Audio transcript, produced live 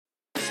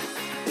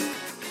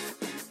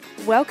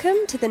Welcome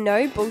to the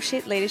No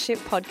Bullshit Leadership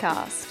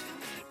Podcast.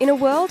 In a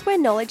world where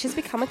knowledge has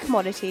become a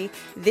commodity,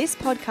 this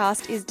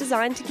podcast is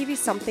designed to give you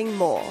something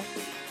more.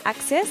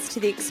 Access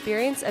to the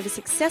experience of a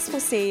successful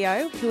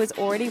CEO who has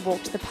already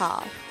walked the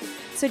path.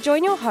 So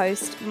join your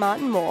host,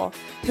 Martin Moore,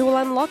 who will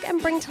unlock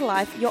and bring to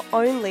life your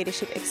own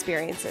leadership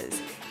experiences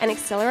and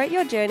accelerate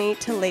your journey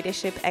to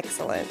leadership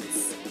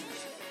excellence.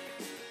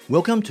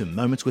 Welcome to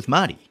Moments with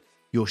Marty,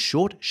 your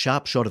short,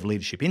 sharp shot of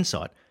leadership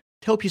insight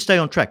to help you stay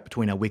on track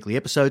between our weekly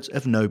episodes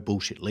of No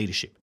Bullshit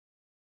Leadership.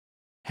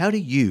 How do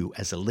you,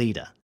 as a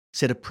leader,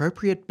 set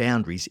appropriate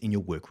boundaries in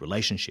your work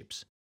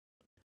relationships?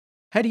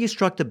 How do you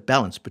strike the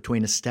balance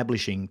between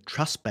establishing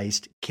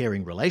trust-based,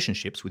 caring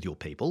relationships with your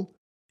people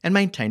and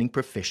maintaining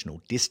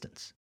professional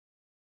distance?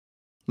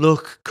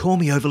 Look, call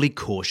me overly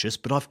cautious,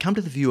 but I've come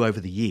to the view over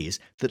the years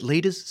that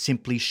leaders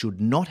simply should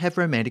not have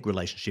romantic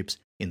relationships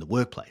in the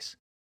workplace.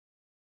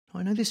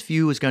 I know this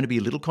view is going to be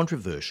a little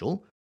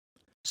controversial.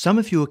 Some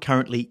of you are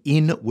currently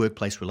in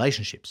workplace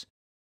relationships,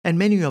 and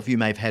many of you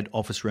may have had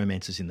office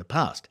romances in the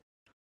past.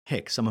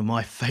 Heck, some of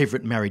my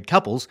favourite married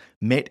couples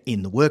met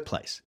in the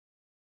workplace.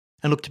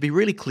 And look, to be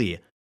really clear,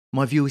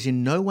 my view is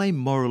in no way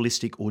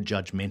moralistic or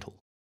judgmental.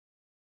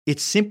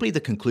 It's simply the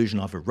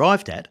conclusion I've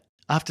arrived at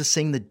after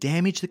seeing the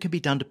damage that can be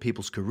done to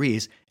people's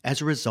careers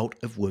as a result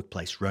of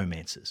workplace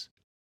romances.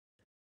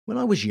 When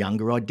I was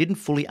younger, I didn't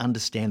fully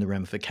understand the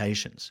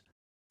ramifications.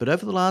 But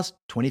over the last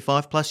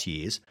 25 plus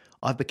years,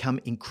 I've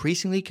become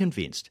increasingly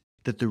convinced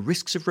that the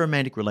risks of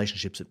romantic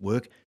relationships at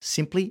work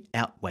simply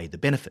outweigh the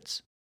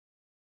benefits.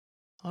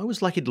 I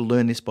was lucky to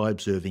learn this by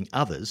observing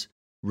others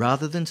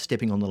rather than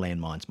stepping on the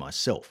landmines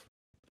myself.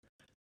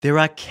 There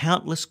are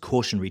countless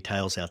cautionary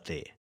tales out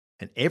there,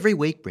 and every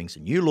week brings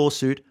a new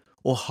lawsuit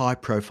or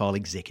high-profile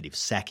executive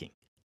sacking.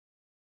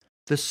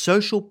 The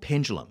social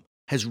pendulum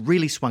has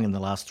really swung in the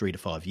last 3 to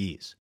 5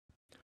 years.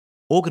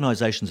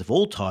 Organisations of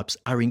all types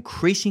are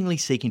increasingly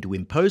seeking to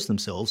impose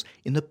themselves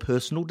in the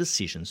personal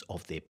decisions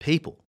of their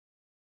people.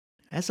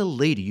 As a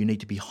leader, you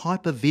need to be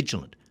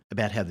hyper-vigilant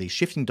about how these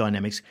shifting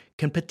dynamics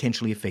can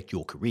potentially affect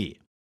your career.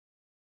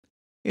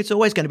 It's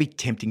always going to be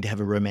tempting to have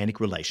a romantic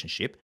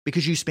relationship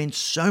because you spend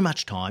so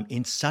much time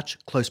in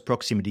such close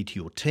proximity to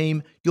your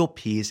team, your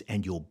peers,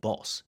 and your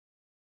boss.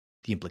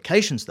 The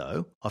implications,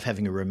 though, of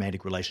having a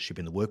romantic relationship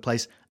in the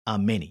workplace are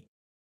many.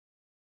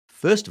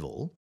 First of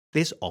all,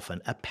 there's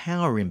often a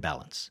power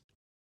imbalance.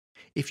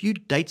 If you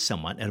date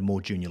someone at a more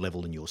junior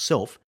level than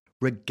yourself,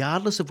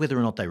 regardless of whether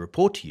or not they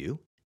report to you,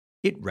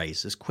 it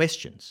raises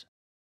questions.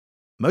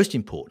 Most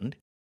important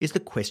is the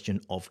question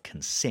of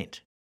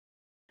consent.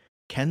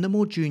 Can the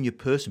more junior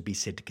person be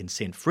said to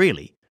consent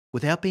freely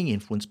without being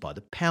influenced by the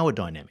power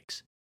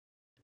dynamics?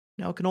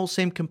 Now, it can all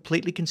seem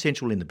completely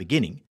consensual in the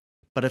beginning,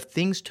 but if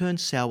things turn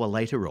sour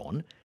later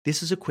on,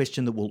 this is a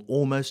question that will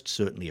almost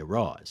certainly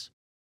arise.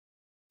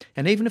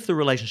 And even if the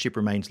relationship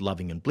remains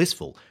loving and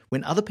blissful,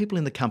 when other people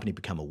in the company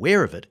become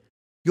aware of it,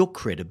 your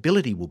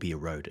credibility will be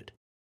eroded.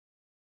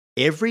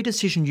 Every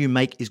decision you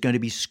make is going to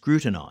be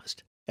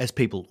scrutinised, as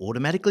people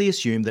automatically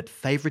assume that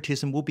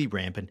favouritism will be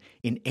rampant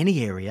in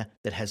any area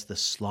that has the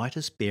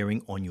slightest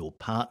bearing on your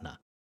partner.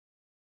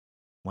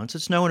 Once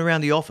it's known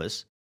around the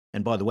office,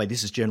 and by the way,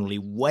 this is generally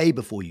way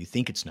before you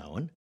think it's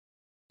known,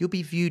 you'll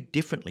be viewed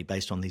differently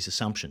based on these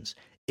assumptions,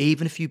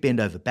 even if you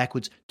bend over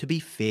backwards to be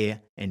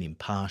fair and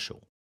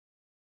impartial.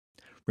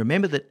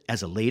 Remember that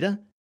as a leader,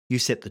 you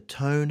set the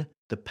tone,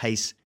 the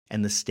pace,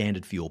 and the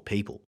standard for your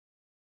people.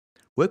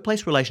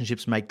 Workplace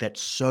relationships make that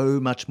so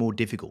much more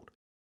difficult.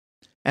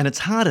 And it's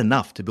hard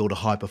enough to build a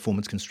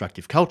high-performance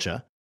constructive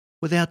culture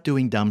without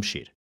doing dumb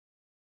shit.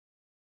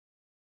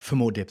 For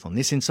more depth on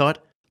this insight,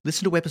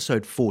 listen to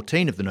episode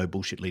 14 of the No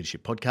Bullshit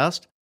Leadership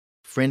Podcast,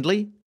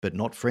 Friendly but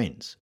Not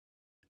Friends.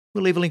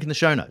 We'll leave a link in the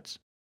show notes.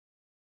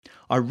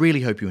 I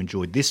really hope you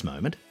enjoyed this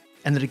moment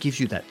and that it gives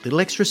you that little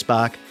extra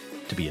spark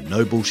to be a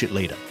no bullshit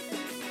leader.